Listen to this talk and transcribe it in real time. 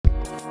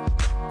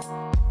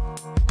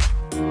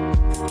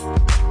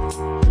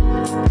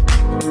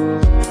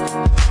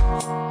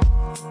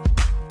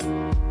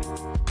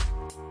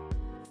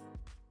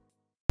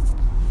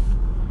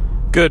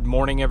Good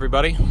morning,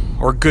 everybody,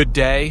 or good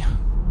day,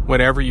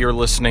 whenever you're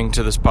listening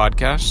to this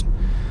podcast.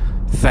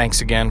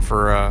 Thanks again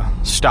for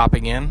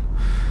stopping in.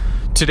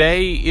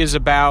 Today is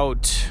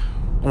about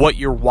what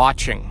you're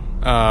watching.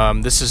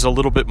 This is a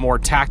little bit more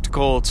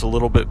tactical. It's a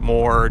little bit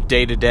more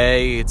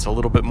day-to-day. It's a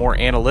little bit more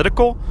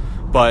analytical,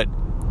 but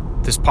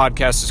this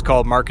podcast is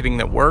called Marketing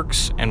That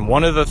Works, and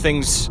one of the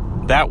things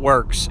that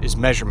works is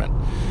measurement.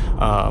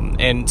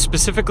 And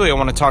specifically, I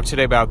want to talk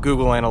today about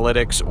Google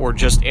Analytics or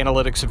just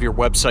analytics of your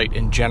website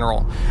in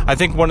general. I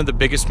think one of the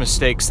biggest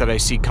mistakes that I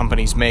see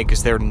companies make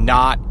is they're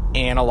not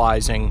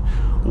analyzing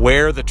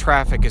where the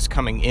traffic is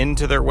coming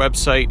into their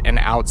website and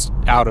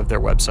out of their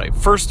website.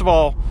 First of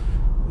all,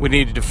 we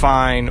need to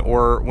define,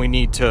 or we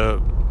need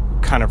to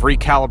kind of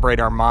recalibrate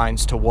our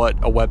minds to what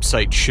a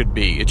website should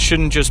be. It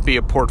shouldn't just be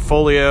a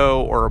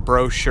portfolio or a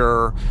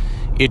brochure.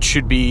 It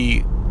should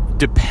be,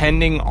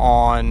 depending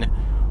on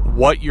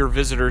what your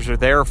visitors are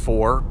there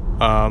for.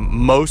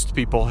 Most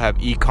people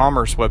have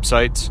e-commerce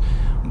websites,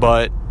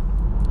 but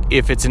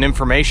if it's an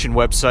information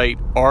website,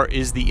 or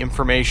is the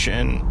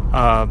information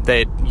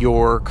that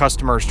your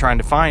customer is trying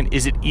to find,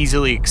 is it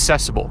easily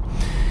accessible?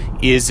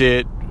 Is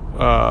it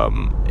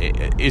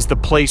is the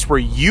place where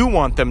you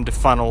want them to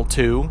funnel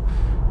to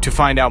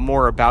find out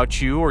more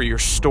about you or your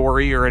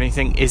story or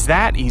anything? Is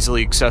that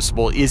easily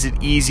accessible? Is it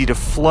easy to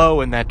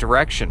flow in that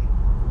direction?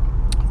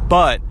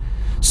 But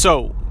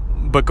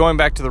going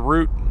back to the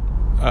root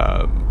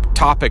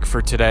topic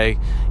for today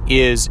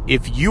is,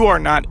 if you are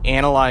not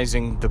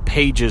analyzing the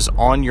pages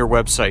on your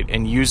website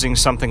and using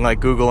something like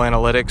Google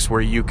Analytics,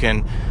 where you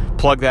can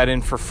plug that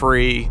in for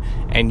free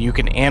and you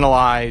can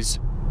analyze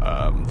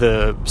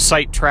the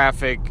site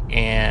traffic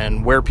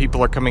and where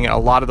people are coming in. A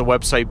lot of the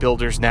website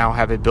builders now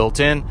have it built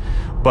in,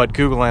 but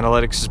Google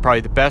Analytics is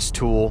probably the best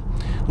tool.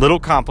 Little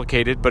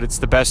complicated, but it's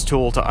the best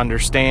tool to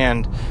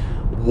understand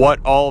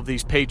what all of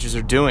these pages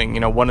are doing.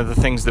 You know, one of the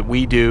things that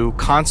we do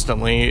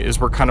constantly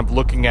is we're kind of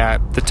looking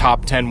at the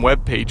top 10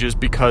 web pages,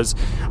 because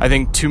I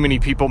think too many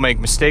people make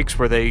mistakes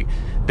where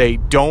they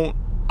don't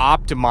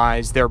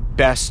optimize their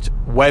best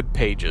web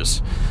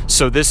pages.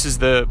 So this is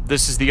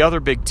the other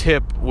big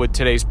tip with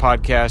today's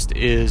podcast,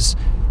 is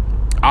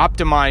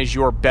optimize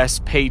your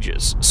best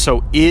pages.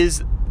 So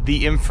is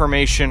the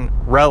information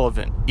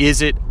relevant?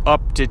 Is it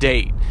up to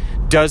date?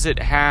 Does it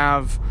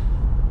have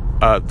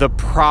the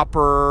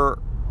proper,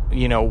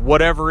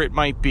 whatever it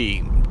might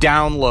be,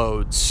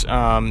 downloads?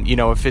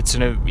 If it's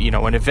an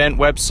event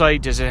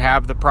website, does it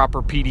have the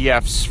proper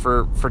PDFs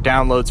for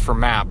downloads for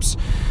maps?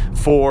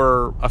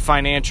 For a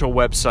financial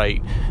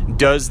website,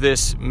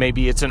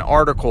 maybe it's an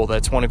article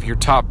that's one of your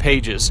top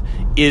pages.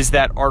 Is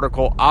that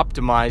article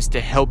optimized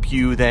to help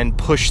you then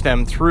push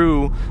them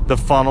through the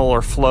funnel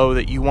or flow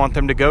that you want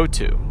them to go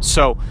to?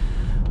 So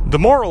the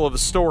moral of the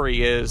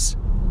story is,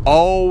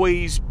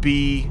 always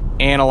be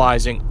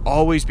analyzing,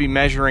 always be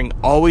measuring,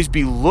 always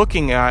be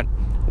looking at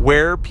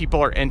where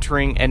people are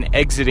entering and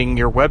exiting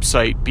your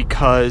website,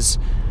 because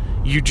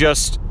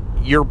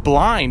you're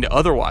blind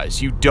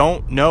otherwise. You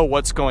don't know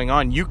what's going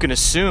on. You can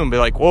assume, be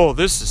like, whoa,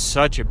 this is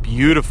such a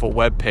beautiful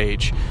web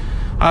page.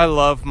 I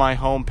love my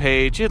home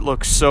page. It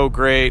looks so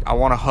great. I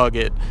want to hug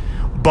it.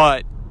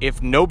 But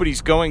if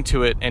nobody's going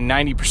to it and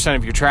 90%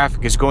 of your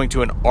traffic is going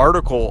to an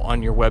article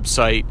on your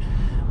website,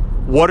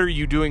 what are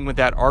you doing with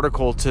that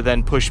article to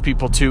then push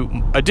people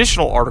to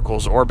additional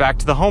articles, or back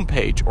to the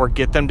homepage, or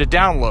get them to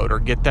download, or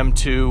get them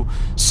to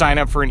sign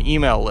up for an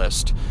email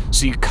list?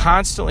 So you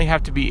constantly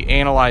have to be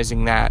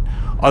analyzing that.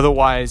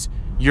 Otherwise,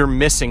 you're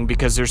missing,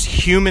 because there's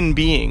human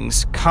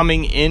beings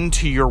coming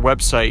into your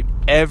website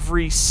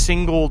every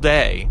single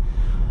day,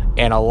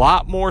 and a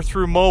lot more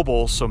through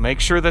mobile, so make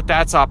sure that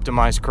that's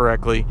optimized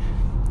correctly.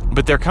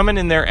 But they're coming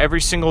in there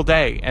every single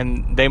day,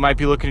 and they might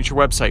be looking at your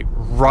website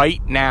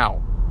right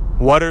now.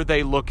 What are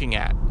they looking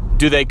at?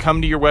 Do they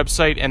come to your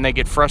website and they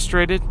get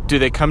frustrated? Do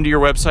they come to your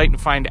website and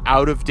find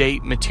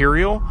out-of-date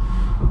material?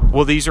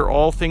 Well, these are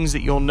all things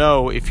that you'll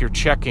know if you're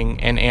checking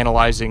and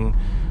analyzing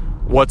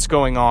what's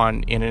going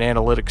on in an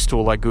analytics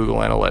tool like Google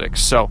Analytics.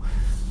 So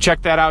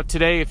check that out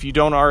today if you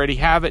don't already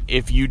have it.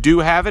 If you do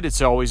have it,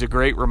 it's always a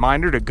great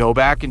reminder to go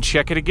back and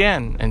check it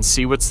again and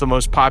see what's the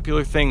most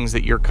popular things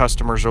that your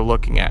customers are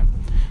looking at.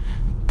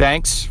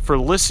 Thanks for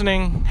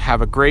listening.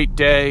 Have a great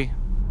day.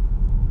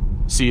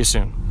 See you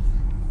soon.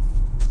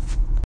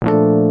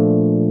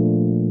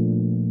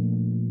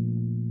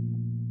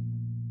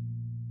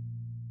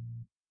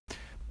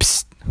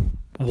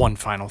 One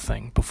final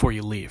thing before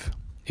you leave.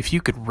 If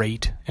you could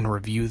rate and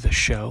review the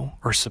show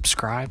or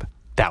subscribe,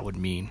 that would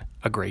mean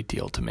a great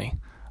deal to me.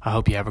 I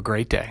hope you have a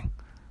great day.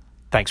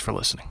 Thanks for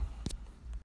listening.